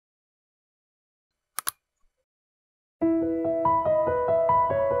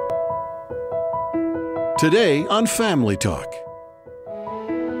Today on Family Talk.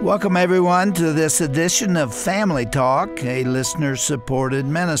 Welcome, everyone, to this edition of Family Talk, a listener-supported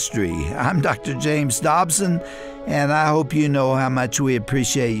ministry. I'm Dr. James Dobson, and I hope you know how much we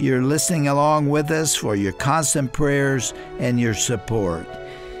appreciate your listening along with us, for your constant prayers and your support.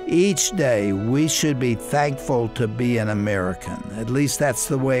 Each day, we should be thankful to be an American. At least that's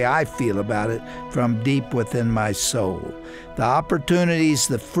the way I feel about it from deep within my soul. The opportunities,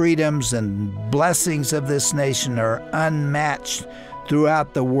 the freedoms, and blessings of this nation are unmatched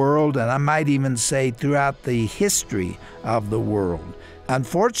throughout the world, and I might even say throughout the history of the world.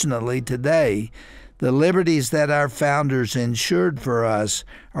 Unfortunately, today, the liberties that our founders ensured for us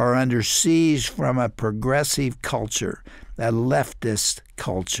are under siege from a progressive culture, a leftist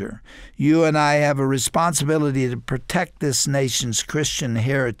culture. You and I have a responsibility to protect this nation's Christian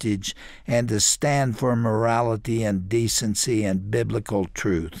heritage and to stand for morality and decency and biblical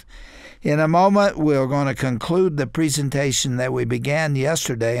truth. In a moment, we're going to conclude the presentation that we began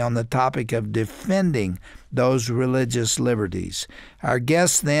yesterday on the topic of defending those religious liberties. Our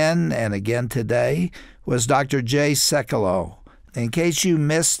guest then, and again today, was Dr. Sekulow. In case you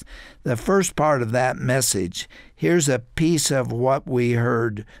missed the first part of that message, here's a piece of what we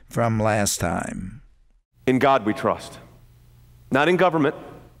heard from last time. In God we trust, not in government,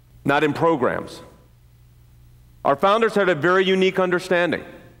 not in programs. Our founders had a very unique understanding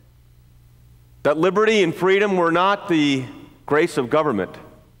that liberty and freedom were not the grace of government,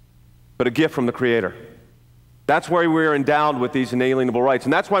 but a gift from the Creator. That's why we are endowed with these inalienable rights.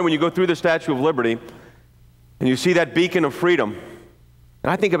 And that's why when you go through the Statue of Liberty and you see that beacon of freedom,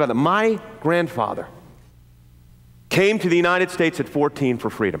 and I think about it, my grandfather came to the United States at 14 for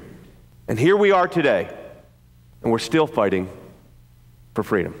freedom. And here we are today, and we're still fighting for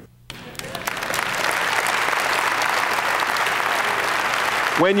freedom.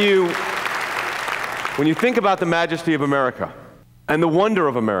 When you think about the majesty of America and the wonder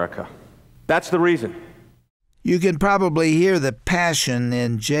of America, that's the reason. You can probably hear the passion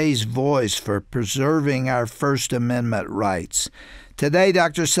in Jay's voice for preserving our First Amendment rights. Today,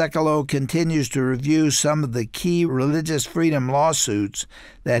 Dr. Sekulow continues to review some of the key religious freedom lawsuits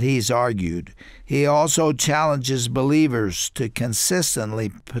that he's argued. He also challenges believers to consistently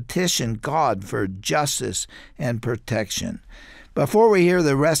petition God for justice and protection. Before we hear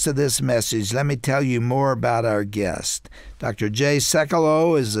the rest of this message, let me tell you more about our guest. Dr.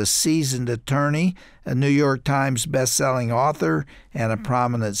 Sekulow is a seasoned attorney, a New York Times best-selling author, and a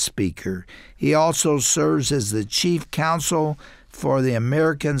prominent speaker. He also serves as the chief counsel for the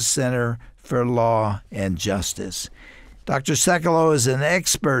American Center for Law and Justice. Dr. Sekulow is an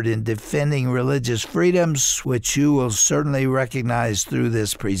expert in defending religious freedoms, which you will certainly recognize through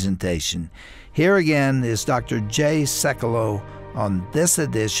this presentation. Here again is Dr. Sekulow on this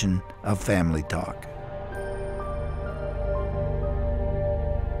edition of Family Talk.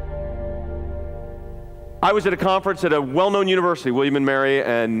 I was at a conference at a well-known university, William & Mary,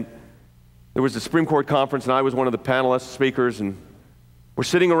 and there was a Supreme Court conference, and I was one of the panelist speakers, and we're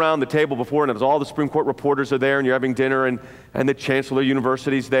sitting around the table before, and it was all the Supreme Court reporters are there, and you're having dinner, and the chancellor of the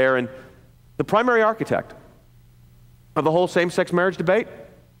university's there, and the primary architect of the whole same-sex marriage debate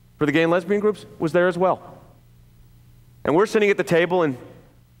for the gay and lesbian groups was there as well. And we're sitting at the table, and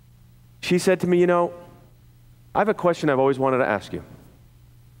she said to me, you know, I have a question I've always wanted to ask you.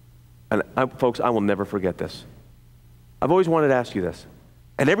 And folks, I will never forget this. I've always wanted to ask you this.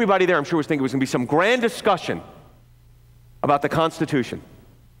 And everybody there, I'm sure, was thinking it was going to be some grand discussion about the Constitution,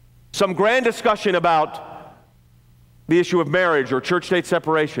 some grand discussion about the issue of marriage or church-state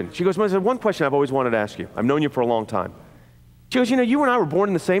separation. She goes, well, there's one question I've always wanted to ask you. I've known you for a long time. She goes, you know, you and I were born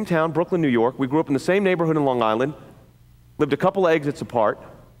in the same town, Brooklyn, New York. We grew up in the same neighborhood in Long Island, lived a couple of exits apart.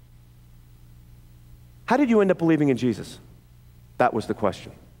 How did you end up believing in Jesus? That was the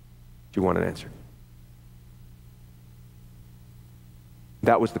question. Do you want an answer?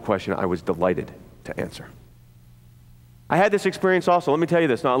 That was the question I was delighted to answer. I had this experience also. Let me tell you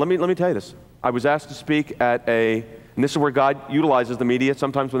this. Now, let me tell you this. I was asked to speak at and this is where God utilizes the media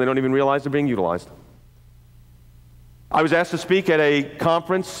sometimes when they don't even realize they're being utilized. I was asked to speak at a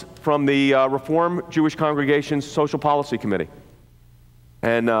conference from the Reform Jewish Congregation's Social Policy Committee.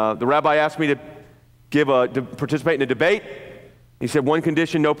 And the rabbi asked me to participate in a debate. He said, one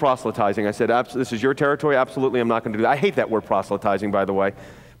condition, no proselytizing. I said, this is your territory, absolutely, I'm not going to do that. I hate that word proselytizing, by the way.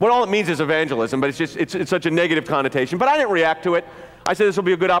 What all it means is evangelism, but it's such a negative connotation. But I didn't react to it. I said this will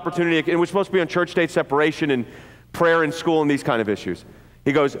be a good opportunity, and we're supposed to be on church-state separation and prayer in school and these kind of issues.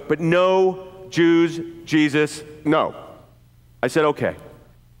 He goes, but no Jews, Jesus, no. I said, okay.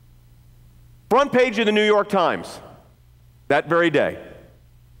 Front page of the New York Times that very day.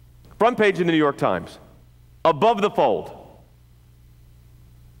 Front page of the New York Times. above the fold.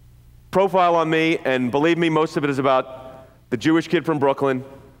 Profile on me, and believe me, most of it is about the Jewish kid from Brooklyn,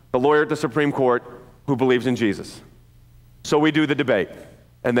 the lawyer at the Supreme Court who believes in Jesus. So we do the debate,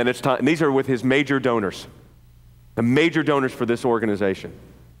 and then it's time. And these are with his major donors, the major donors for this organization.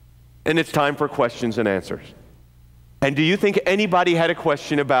 And it's time for questions and answers. And do you think anybody had a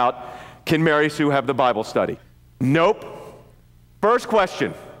question about, can Mary Sue have the Bible study? Nope. First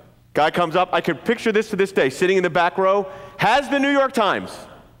question. Guy comes up, I can picture this to this day, sitting in the back row, has the New York Times.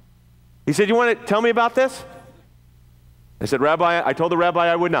 He said, you want to tell me about this? I said, Rabbi, I told the rabbi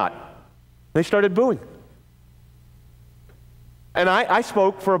I would not. They started booing. And I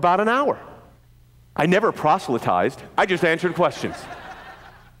spoke for about an hour. I never proselytized, I just answered questions.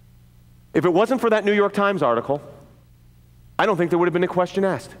 If it wasn't for that New York Times article, I don't think there would have been a question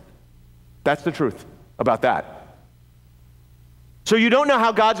asked. That's the truth about that. So you don't know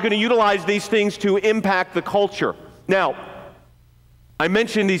how God's going to utilize these things to impact the culture. Now, I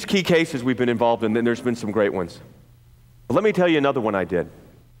mentioned these key cases we've been involved in, and there's been some great ones. But let me tell you another one I did.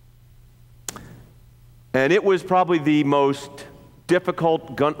 And it was probably the most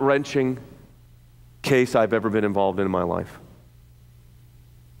difficult, gut-wrenching case I've ever been involved in my life.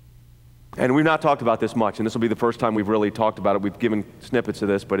 And we've not talked about this much, and this will be the first time we've really talked about it. We've given snippets of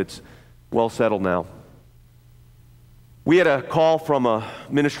this, but it's well settled now. We had a call from a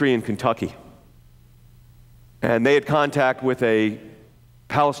ministry in Kentucky, and they had contact with a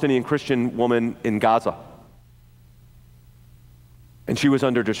Palestinian Christian woman in Gaza. And she was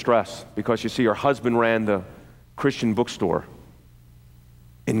under distress because, you see, her husband ran the Christian bookstore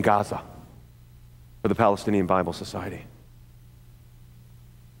in Gaza for the Palestinian Bible Society.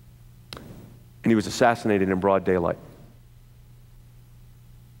 And he was assassinated in broad daylight.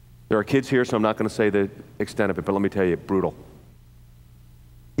 There are kids here, so I'm not going to say the extent of it, but let me tell you, brutal.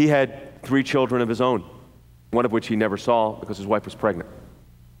 He had 3 children of his own, one of which he never saw because his wife was pregnant.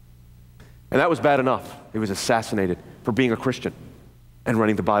 And that was bad enough. He was assassinated for being a Christian and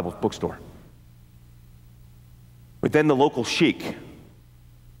running the Bible bookstore. But then the local sheik,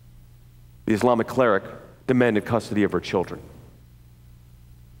 the Islamic cleric, demanded custody of her children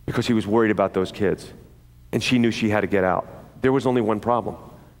because he was worried about those kids. And she knew she had to get out. There was only one problem.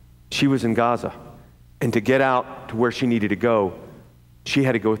 She was in Gaza. And to get out to where she needed to go, she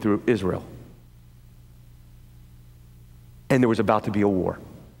had to go through Israel. And there was about to be a war.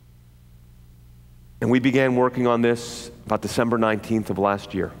 And we began working on this about December 19th of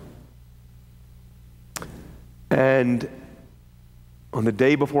last year. And on the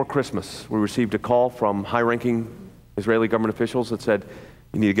day before Christmas, we received a call from high-ranking Israeli government officials that said,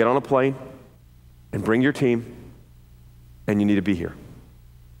 you need to get on a plane and bring your team, and you need to be here.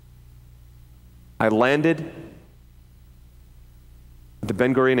 I landed at the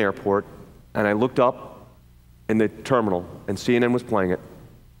Ben Gurion airport, and I looked up in the terminal, and CNN was playing it,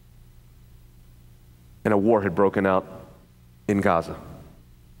 and a war had broken out in Gaza.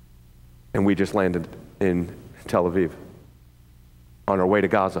 And we just landed in Tel Aviv on our way to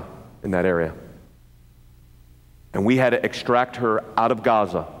Gaza in that area. And we had to extract her out of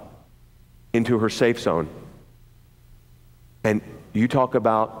Gaza into her safe zone. And you talk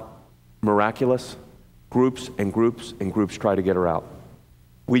about miraculous, groups and groups and groups try to get her out.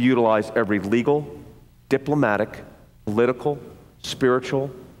 We utilize every legal, diplomatic, political,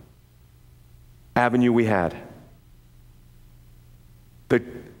 spiritual avenue we had. The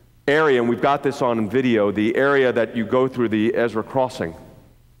area, and we've got this on video, the area that you go through, the Erez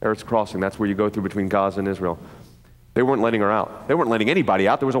Crossing, that's where you go through between Gaza and Israel. They weren't letting her out. They weren't letting anybody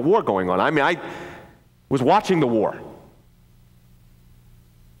out. There was a war going on. I mean, I was watching the war.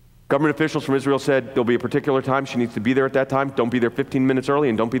 Government officials from Israel said there'll be a particular time she needs to be there at that time. Don't be there 15 minutes early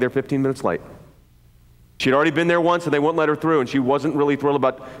and don't be there 15 minutes late. She'd already been there once and they wouldn't let her through, and she wasn't really thrilled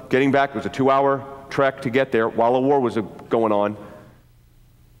about getting back. It was a 2-hour trek to get there while a war was going on.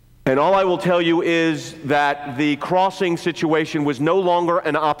 And all I will tell you is that the crossing situation was no longer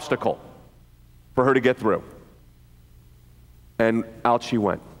an obstacle for her to get through. And out she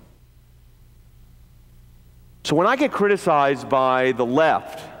went. So when I get criticized by the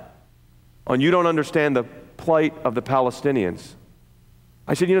left on you don't understand the plight of the Palestinians,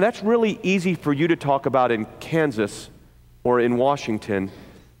 I said, you know, that's really easy for you to talk about in Kansas or in Washington.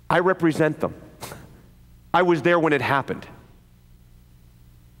 I represent them. I was there when it happened.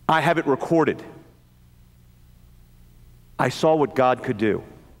 I have it recorded. I saw what God could do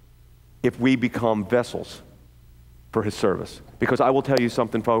if we become vessels for his service. Because I will tell you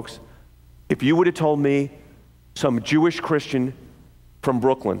something, folks. If you would have told me some Jewish Christian from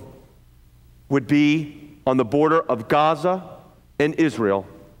Brooklyn would be on the border of Gaza and Israel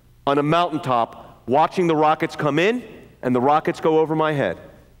on a mountaintop watching the rockets come in and the rockets go over my head,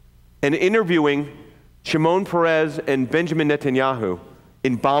 and interviewing Shimon Peres and Benjamin Netanyahu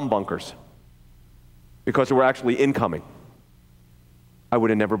in bomb bunkers because they were actually incoming, I would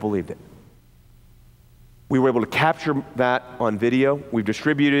have never believed it. We were able to capture that on video. We've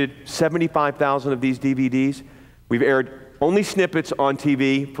distributed 75,000 of these DVDs. We've aired only snippets on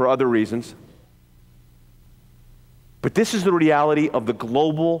TV for other reasons. But this is the reality of the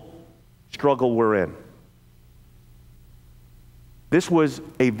global struggle we're in. This was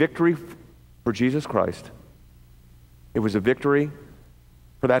a victory for Jesus Christ. It was a victory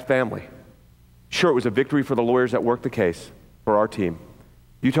for that family. Sure, it was a victory for the lawyers that worked the case, for our team.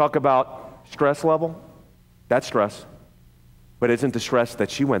 You talk about stress level, that's stress, but it isn't the stress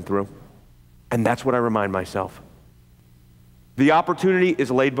that she went through. And that's what I remind myself. The opportunity is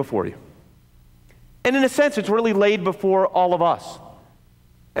laid before you. And in a sense, it's really laid before all of us.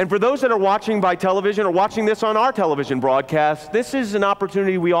 And for those that are watching by television or watching this on our television broadcast, this is an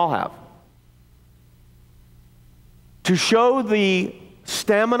opportunity we all have to show the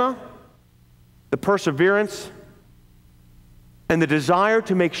stamina, the perseverance, and the desire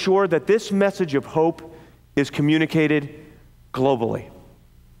to make sure that this message of hope is communicated globally.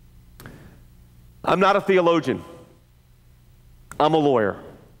 I'm not a theologian. I'm a lawyer.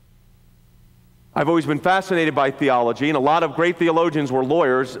 I've always been fascinated by theology, and a lot of great theologians were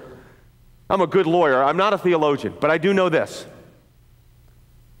lawyers. I'm a good lawyer. I'm not a theologian, but I do know this.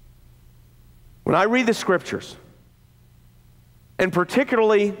 When I read the scriptures, and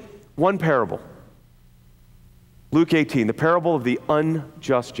particularly one parable, Luke 18, the parable of the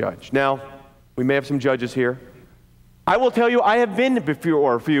unjust judge. Now, we may have some judges here. I will tell you, I have been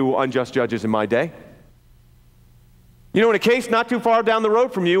before a few unjust judges in my day. You know, in a case not too far down the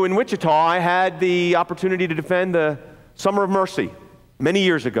road from you in Wichita, I had the opportunity to defend the Summer of Mercy many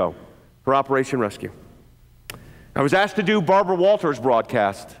years ago for Operation Rescue. I was asked to do Barbara Walters'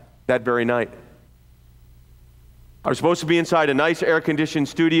 broadcast that very night. I was supposed to be inside a nice air-conditioned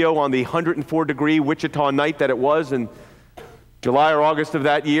studio on the 104-degree Wichita night that it was in July or August of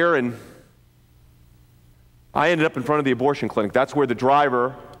that year, and I ended up in front of the abortion clinic. That's where the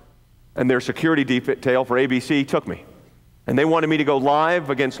driver and their security detail for ABC took me. And they wanted me to go live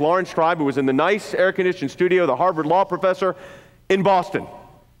against Lawrence Tribe, who was in the nice air-conditioned studio, the Harvard law professor in Boston.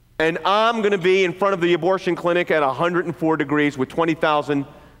 And I'm going to be in front of the abortion clinic at 104 degrees with 20,000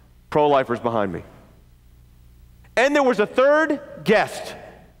 pro-lifers behind me. And there was a third guest.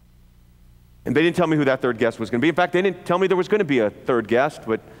 And they didn't tell me who that third guest was going to be. In fact, they didn't tell me there was going to be a third guest,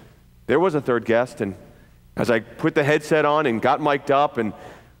 but there was a third guest. And as I put the headset on and got mic'd up and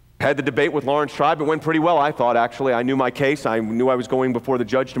had the debate with Lawrence Tribe, it went pretty well, I thought, actually. I knew my case. I knew I was going before the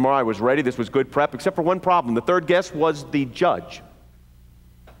judge tomorrow. I was ready. This was good prep, except for one problem. The third guest was the judge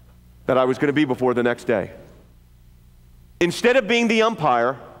that I was going to be before the next day. Instead of being the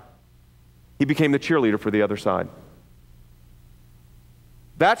umpire, he became the cheerleader for the other side.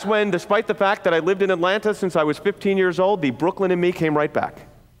 That's when, despite the fact that I lived in Atlanta since I was 15 years old, the Brooklyn in me came right back.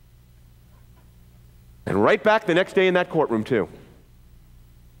 And right back the next day in that courtroom, too.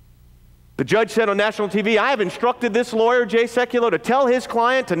 The judge said on national TV, I have instructed this lawyer, Jay Sekulow, to tell his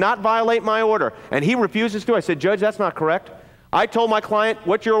client to not violate my order. And he refuses to. I said, Judge, that's not correct. I told my client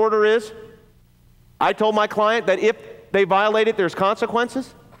what your order is. I told my client that if they violate it, there's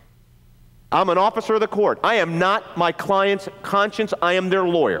consequences. I'm an officer of the court. I am not my client's conscience. I am their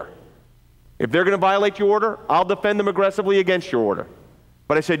lawyer. If they're going to violate your order, I'll defend them aggressively against your order.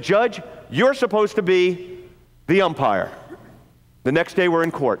 But I said, Judge, you're supposed to be the umpire. The next day we're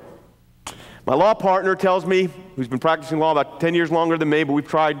in court. My law partner tells me, who's been practicing law about 10 years longer than me, but we've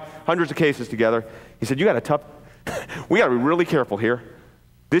tried hundreds of cases together. He said, we got to be really careful here.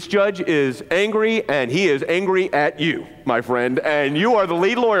 This judge is angry, and he is angry at you, my friend, and you are the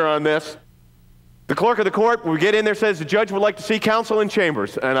lead lawyer on this. The clerk of the court, when we get in there, says the judge would like to see counsel in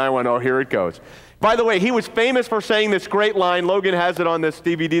chambers. And I went, oh, here it goes. By the way, he was famous for saying this great line. Logan has it on this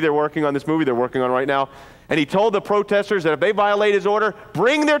DVD they're working on, this movie they're working on right now. And he told the protesters that if they violate his order,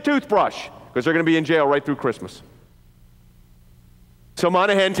 bring their toothbrush, because they're going to be in jail right through Christmas. So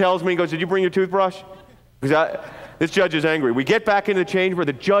Monahan tells me, he goes, did you bring your toothbrush? This judge is angry. We get back into the chamber.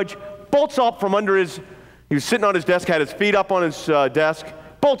 The judge bolts up from under he was sitting on his desk, had his feet up on his desk,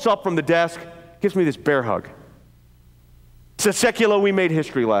 bolts up from the desk, gives me this bear hug. Says, Sekulow, we made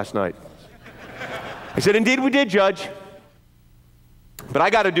history last night. I said, indeed we did, Judge. But I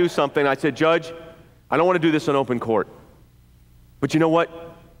got to do something. I said, Judge, I don't want to do this in open court. But you know what?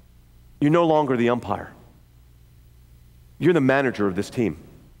 You're no longer the umpire. You're the manager of this team.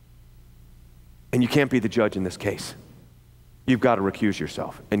 And you can't be the judge in this case. you've got to recuse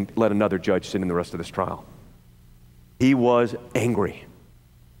yourself and let another judge sit in the rest of this trial. He was angry.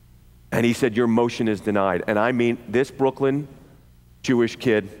 And he said, your motion is denied. And I mean, this Brooklyn Jewish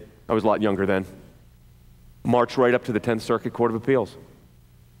kid, I was a lot younger then, marched right up to the 10th Circuit Court of Appeals.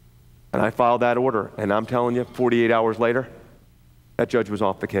 And I filed that order. And I'm telling you, 48 hours later, that judge was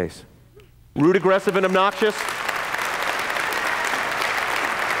off the case. Rude, aggressive, and obnoxious.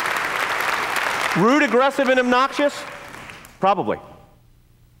 Rude, aggressive, and obnoxious? Probably.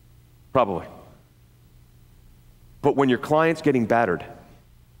 Probably. But when your client's getting battered,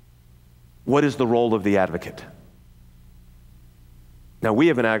 what is the role of the advocate? Now, we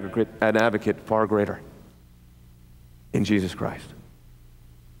have an advocate far greater in Jesus Christ.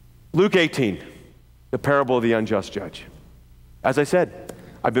 Luke 18, the parable of the unjust judge. As I said,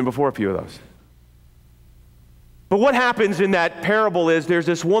 I've been before a few of those. But what happens in that parable is there's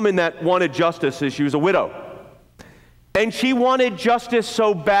this woman that wanted justice as she was a widow. And she wanted justice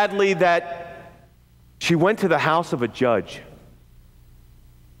so badly that she went to the house of a judge.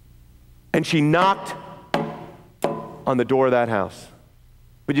 And she knocked on the door of that house.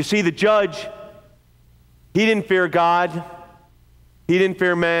 But you see, the judge, he didn't fear God, he didn't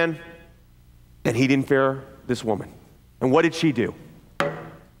fear man, and he didn't fear this woman. And what did she do?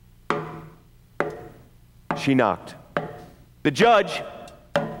 She knocked. The judge,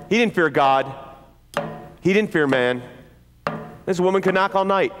 he didn't fear God, he didn't fear man. This woman could knock all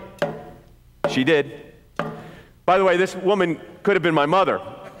night. She did. By the way, this woman could have been my mother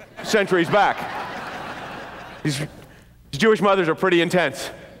centuries back. These Jewish mothers are pretty intense,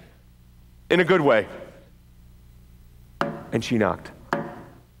 in a good way. And she knocked.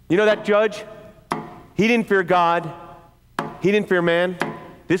 You know that judge? He didn't fear God, he didn't fear man.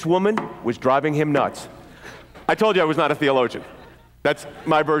 This woman was driving him nuts. I told you I was not a theologian. That's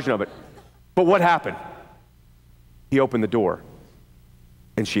my version of it. But what happened? He opened the door,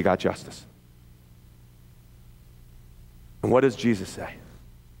 and she got justice. And what does Jesus say?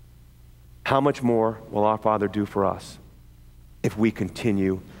 How much more will our Father do for us if we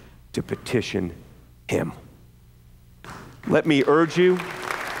continue to petition him? Let me urge you,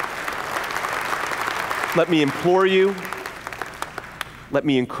 let me implore you, let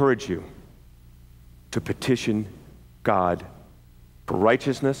me encourage you to petition God for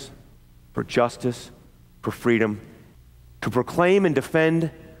righteousness, for justice, for freedom, to proclaim and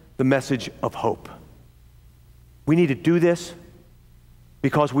defend the message of hope. We need to do this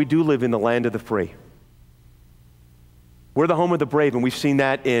because we do live in the land of the free. We're the home of the brave, and we've seen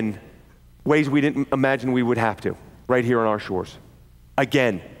that in ways we didn't imagine we would have to, right here on our shores.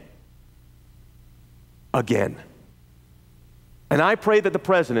 Again. Again. And I pray that the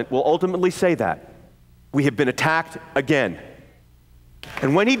president will ultimately say that. We have been attacked again.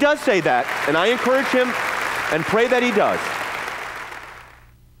 And when he does say that, and I encourage him and pray that he does,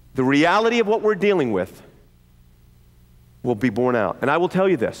 the reality of what we're dealing with will be borne out. And I will tell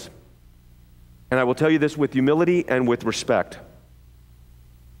you this, and I will tell you this with humility and with respect.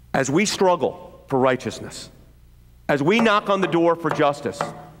 As we struggle for righteousness, as we knock on the door for justice,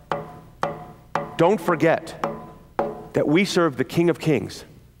 don't forget that we serve the King of Kings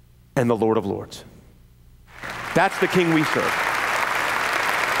and the Lord of Lords. That's the King we serve.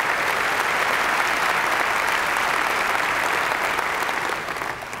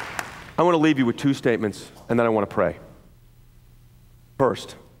 I want to leave you with two statements, and then I want to pray.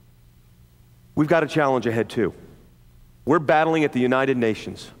 First, we've got a challenge ahead too. We're battling at the United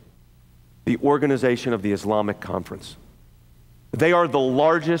Nations, the Organization of the Islamic Conference. They are the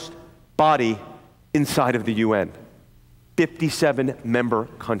largest body inside of the UN, 57 member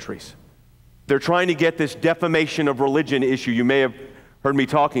countries. They're trying to get this defamation of religion issue. You may have heard me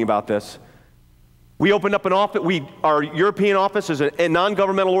talking about this. We opened up an office, our European office is a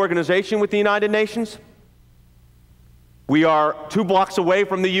non-governmental organization with the United Nations. We are 2 blocks away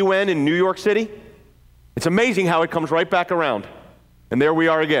from the UN in New York City. It's amazing how it comes right back around. And there we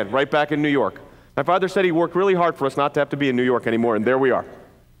are again, right back in New York. My father said he worked really hard for us not to have to be in New York anymore, and there we are,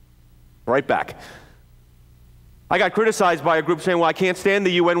 right back. I got criticized by a group saying, well, I can't stand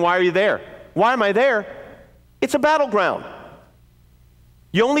the UN, why are you there? Why am I there? It's a battleground.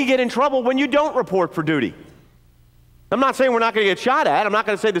 You only get in trouble when you don't report for duty. I'm not saying we're not going to get shot at. I'm not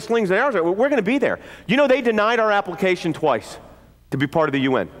going to say the slings and arrows. We're going to be there. You know, they denied our application twice to be part of the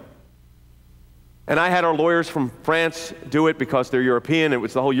UN. And I had our lawyers from France do it because they're European. It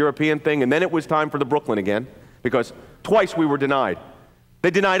was the whole European thing. And then it was time for the Brooklyn again because twice we were denied.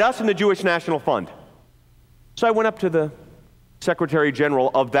 They denied us and the Jewish National Fund. So I went up to the Secretary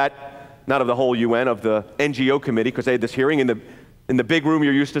General of that, not of the whole UN, of the NGO committee, because they had this hearing, and in the big room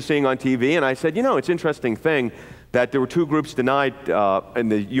you're used to seeing on TV, and I said, you know, it's an interesting thing that there were two groups denied in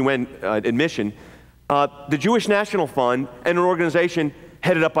the UN admission, the Jewish National Fund and an organization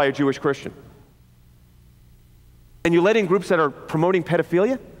headed up by a Jewish Christian. And you let in groups that are promoting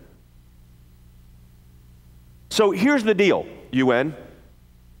pedophilia? So here's the deal, UN.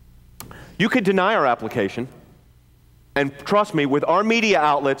 You could deny our application, and trust me, with our media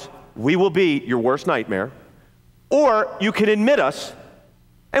outlets, we will be your worst nightmare. Or you can admit us,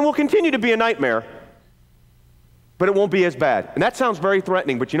 and we'll continue to be a nightmare, but it won't be as bad. And that sounds very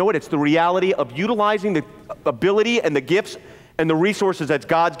threatening, but you know what? It's the reality of utilizing the ability and the gifts and the resources that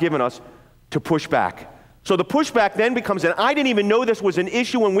God's given us to push back. So the pushback then becomes, and I didn't even know this was an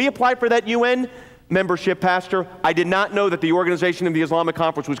issue when we applied for that UN membership, Pastor. I did not know that the Organization of the Islamic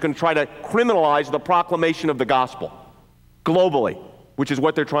Conference was going to try to criminalize the proclamation of the gospel globally, which is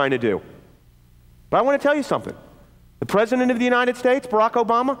what they're trying to do. But I want to tell you something. The President of the United States, Barack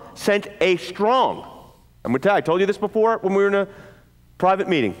Obama, sent a strong, I'm going to tell you, I told you this before when we were in a private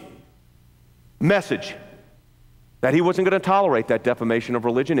meeting, message that he wasn't going to tolerate that defamation of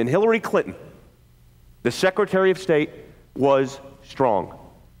religion. And Hillary Clinton, the Secretary of State, was strong.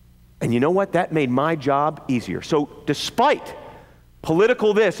 And you know what? That made my job easier. So despite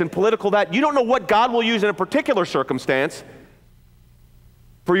political this and political that, you don't know what God will use in a particular circumstance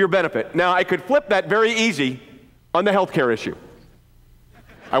for your benefit. Now, I could flip that very easy on the healthcare issue.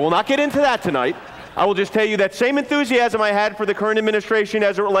 I will not get into that tonight. I will just tell you that same enthusiasm I had for the current administration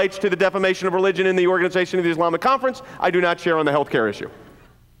as it relates to the defamation of religion in the Organization of the Islamic Conference, I do not share on the healthcare issue.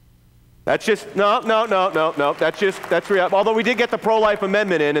 That's just, no, that's real. Although we did get the pro-life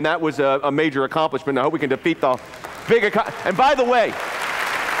amendment in, and that was a major accomplishment. I hope we can defeat the big, and by the way,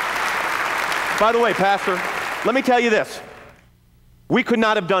 Pastor, let me tell you this. We could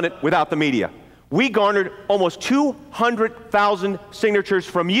not have done it without the media. We garnered almost 200,000 signatures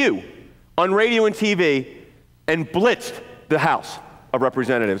from you on radio and TV and blitzed the House of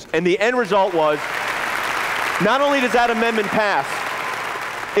Representatives. And the end result was, not only does that amendment pass,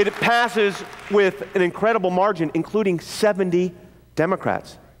 it passes with an incredible margin, including 70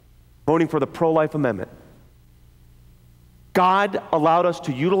 Democrats voting for the pro-life amendment. God allowed us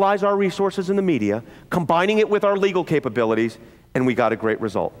to utilize our resources in the media, combining it with our legal capabilities, and we got a great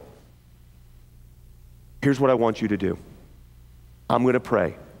result. Here's what I want you to do. I'm going to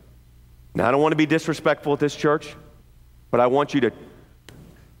pray. Now, I don't want to be disrespectful at this church, but I want you to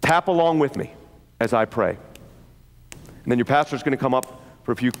tap along with me as I pray. And then your pastor's going to come up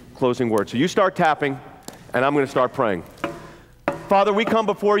for a few closing words. So you start tapping, and I'm going to start praying. Father, we come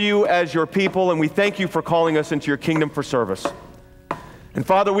before you as your people, and we thank you for calling us into your kingdom for service. And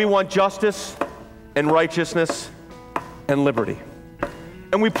Father, we want justice and righteousness and liberty.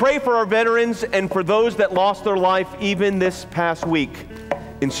 And we pray for our veterans and for those that lost their life even this past week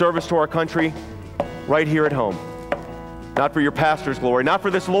in service to our country right here at home. Not for your pastor's glory, not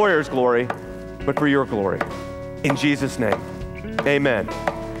for this lawyer's glory, but for your glory. In Jesus' name. Amen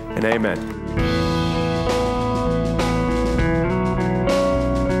and amen.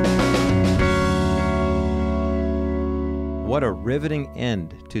 What a riveting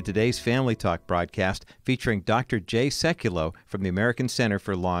end to today's Family Talk broadcast featuring Dr. Jay Sekulow from the American Center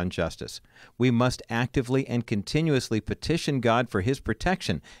for Law and Justice. We must actively and continuously petition God for His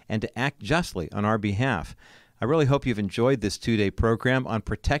protection and to act justly on our behalf. I really hope you've enjoyed this two-day program on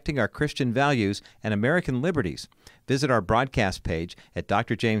protecting our Christian values and American liberties. Visit our broadcast page at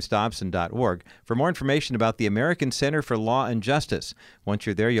drjamesdobson.org for more information about the American Center for Law and Justice. Once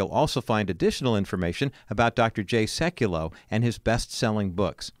you're there, you'll also find additional information about Dr. Jay Sekulow and his best-selling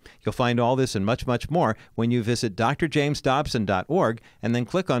books. You'll find all this and much, much more when you visit drjamesdobson.org and then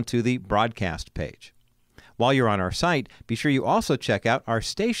click onto the broadcast page. While you're on our site, be sure you also check out our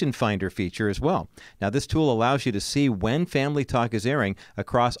Station Finder feature as well. Now, this tool allows you to see when Family Talk is airing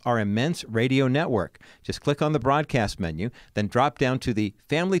across our immense radio network. Just click on the broadcast menu, then drop down to the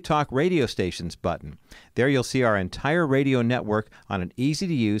Family Talk Radio Stations button. There you'll see our entire radio network on an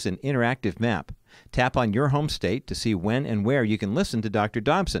easy-to-use and interactive map. Tap on your home state to see when and where you can listen to Dr.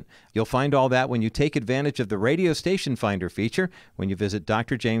 Dobson. You'll find all that when you take advantage of the Radio Station Finder feature when you visit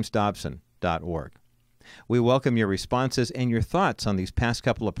drjamesdobson.org. We welcome your responses and your thoughts on these past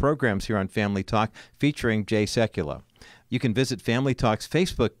couple of programs here on Family Talk featuring Jay Sekulow. You can visit Family Talk's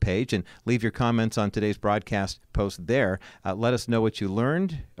Facebook page and leave your comments on today's broadcast post there. Let us know what you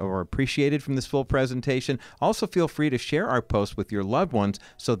learned or appreciated from this full presentation. Also, feel free to share our post with your loved ones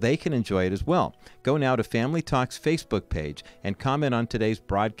so they can enjoy it as well. Go now to Family Talk's Facebook page and comment on today's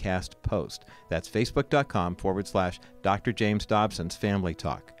broadcast post. That's facebook.com/Dr. James Dobson's Family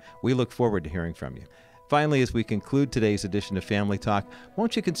Talk. We look forward to hearing from you. Finally, as we conclude today's edition of Family Talk,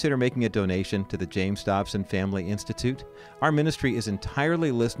 won't you consider making a donation to the James Dobson Family Institute? Our ministry is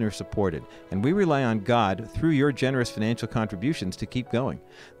entirely listener-supported, and we rely on God through your generous financial contributions to keep going.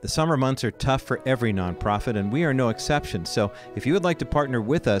 The summer months are tough for every nonprofit, and we are no exception. So if you would like to partner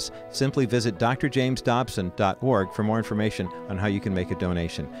with us, simply visit drjamesdobson.org for more information on how you can make a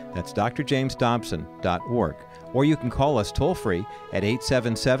donation. That's drjamesdobson.org. Or you can call us toll-free at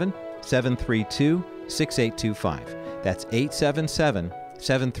 877-732-6825. That's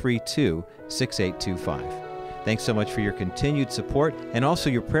 877-732-6825. Thanks so much for your continued support and also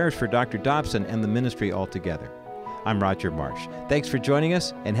your prayers for Dr. Dobson and the ministry altogether. I'm Roger Marsh. Thanks for joining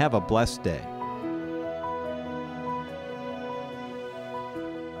us and have a blessed day.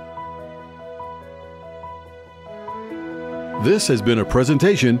 This has been a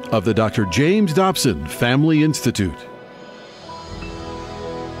presentation of the Dr. James Dobson Family Institute.